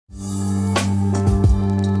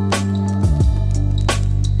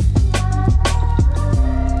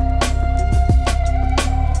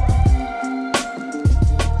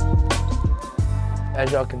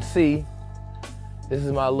as y'all can see, this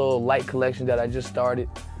is my little light collection that I just started.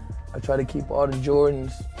 I try to keep all the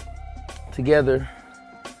Jordans together.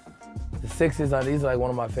 The 6s, these are like one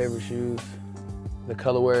of my favorite shoes. The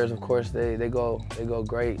colorwares, of course, they go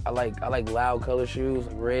great. I like loud color shoes,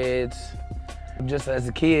 like reds. Just as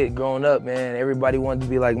a kid growing up, man, everybody wanted to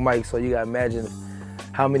be like Mike, so you gotta imagine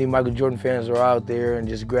how many Michael Jordan fans are out there and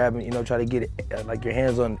just grabbing, try to get like your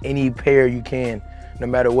hands on any pair you can, no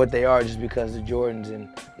matter what they are, just because of Jordans. And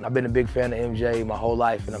I've been a big fan of MJ my whole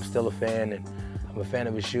life, and I'm still a fan, and I'm a fan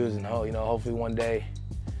of his shoes, and hopefully one day,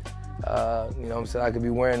 I could be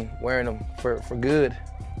wearing them for good.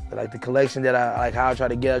 But like the collection that I try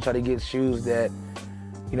to get shoes that,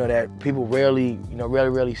 that people rarely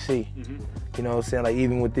see. Mm-hmm. You know what I'm saying? Like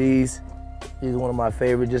even with these are one of my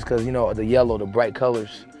favorite just because, the yellow, the bright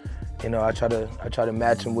colors. I try to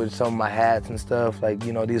match them with some of my hats and stuff. Like,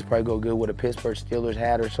 these probably go good with a Pittsburgh Steelers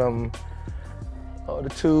hat or something. Oh, the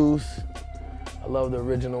 2s. I love the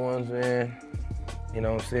original ones, man. You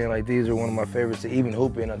know what I'm saying? Like these are one of my favorites to even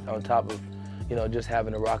hoop in on top of, just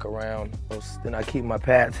having to rock around. Then I keep my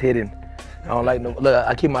pads hidden. I don't like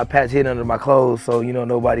I keep my pads hidden under my clothes so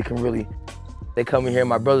nobody can really. They come in here,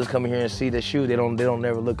 my brothers come in here and see the shoe. They don't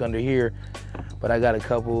never look under here. But I got a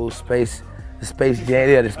couple the Space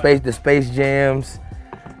Jams.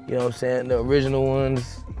 You know what I'm saying? The original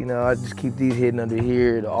ones. I just keep these hidden under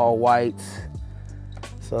here. The all whites.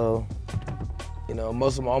 So,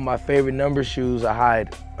 most of all my favorite number shoes I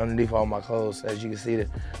hide underneath all my clothes. As you can see, the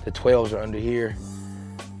 12s are under here.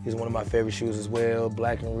 These are one of my favorite shoes as well.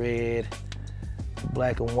 Black and red,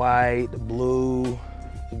 black and white, the blue,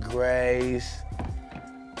 the grays.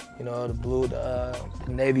 The blue, the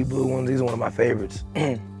navy blue ones. These are one of my favorites.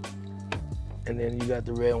 And then you got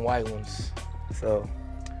the red and white ones. So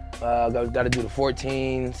got to do the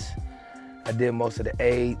 14s. I did most of the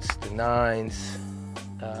 8s, the 9s.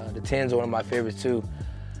 The 10s are one of my favorites too.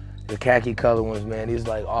 The khaki color ones, man. These are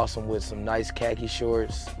like awesome with some nice khaki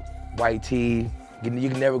shorts, white tee. You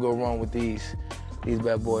can never go wrong with these. These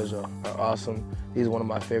bad boys are awesome. These are one of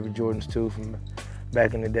my favorite Jordans too from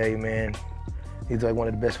back in the day, man. These are like one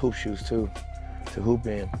of the best hoop shoes too, to hoop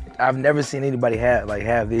in. I've never seen anybody have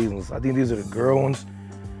these ones. I think these are the girl ones.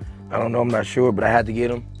 I don't know, I'm not sure, but I had to get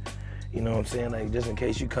them. You know what I'm saying? Like just in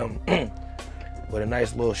case you come with a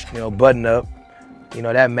nice little, button up.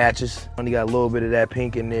 That matches. Only got a little bit of that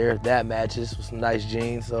pink in there. That matches with some nice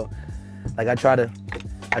jeans. So, like I try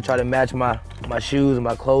to match my shoes and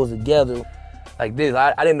my clothes together. Like this,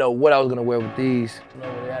 I didn't know what I was gonna wear with these.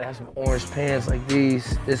 I gotta have some orange pants like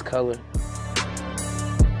these, this color.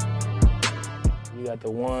 You got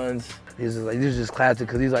the ones. These are just classic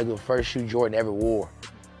because these are like the first shoe Jordan ever wore.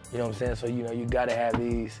 You know what I'm saying? So you gotta have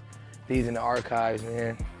these in the archives,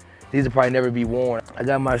 man. These will probably never be worn. I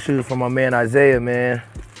got my shoes from my man Isaiah, man.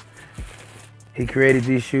 He created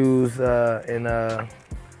these shoes in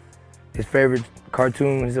his favorite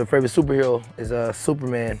cartoon, his favorite superhero is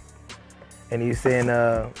Superman. And he's saying,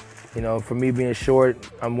 for me being short,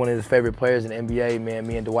 I'm one of his favorite players in the NBA, man,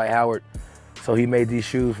 me and Dwight Howard. So he made these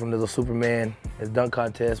shoes from the little Superman, his dunk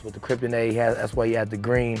contest with the kryptonite. That's why he had the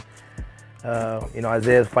green.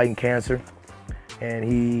 Isaiah's fighting cancer. And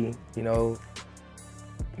he,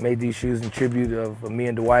 made these shoes in tribute of me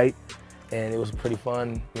and Dwight. And it was pretty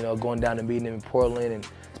fun, going down and meeting him in Portland and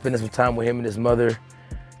spending some time with him and his mother.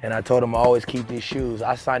 And I told him I always keep these shoes.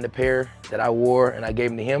 I signed a pair that I wore and I gave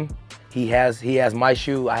them to him. He has my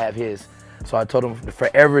shoe, I have his. So I told him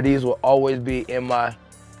forever these will always be in my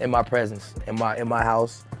presence, in my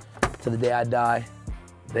house, to the day I die.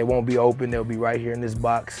 They won't be open, they'll be right here in this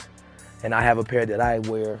box. And I have a pair that I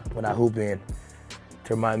wear when I hoop in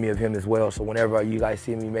to remind me of him as well. So whenever you guys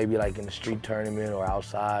see me, maybe like in a street tournament or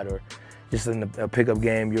outside or just in a pickup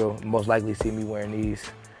game, you'll most likely see me wearing these.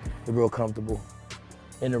 They're real comfortable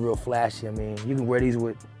and they're real flashy. I mean, you can wear these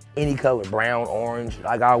with any color, brown, orange.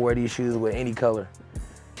 Like I'll wear these shoes with any color.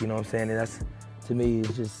 You know what I'm saying? And that's, to me,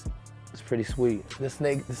 it's pretty sweet. The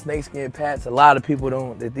snakeskin pants, a lot of people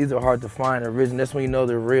don't, these are hard to find original. That's when you know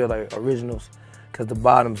they're real, like originals, because the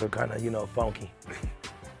bottoms are kind of, funky.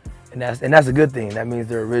 And that's a good thing. That means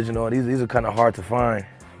they're original. These are kind of hard to find,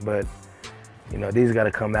 but these got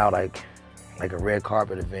to come out like a red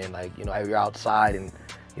carpet event. Like you're outside and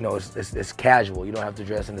it's casual. You don't have to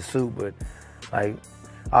dress in a suit, but like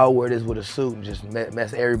I'll wear this with a suit and just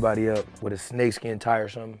mess everybody up with a snakeskin tie or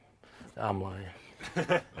something. I'm lying.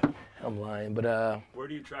 I'm lying, but where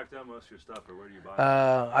do you track down most of your stuff, or where do you buy it?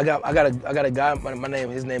 I got a guy.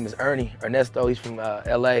 His name is Ernesto. He's from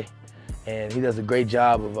LA. And he does a great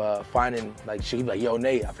job of finding shoes. He's like, yo,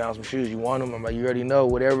 Nate, I found some shoes. You want them? I'm like, you already know.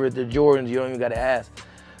 Whatever, they're Jordans, you don't even got to ask.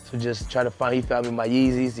 So just try to find, he found me my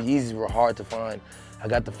Yeezys. The Yeezys were hard to find. I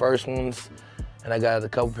got the first ones, and I got a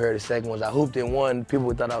couple pair of the second ones. I hooped in one.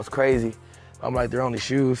 People thought I was crazy. I'm like, they're only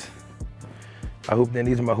shoes. I hooped in,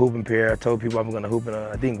 these are my hooping pair. I told people I'm gonna hoop in,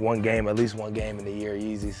 I think at least one game in the year,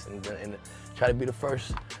 Yeezys, and try to be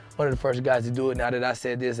one of the first guys to do it. Now that I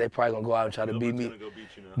said this, they probably gonna go out and try to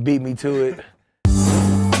beat me to it.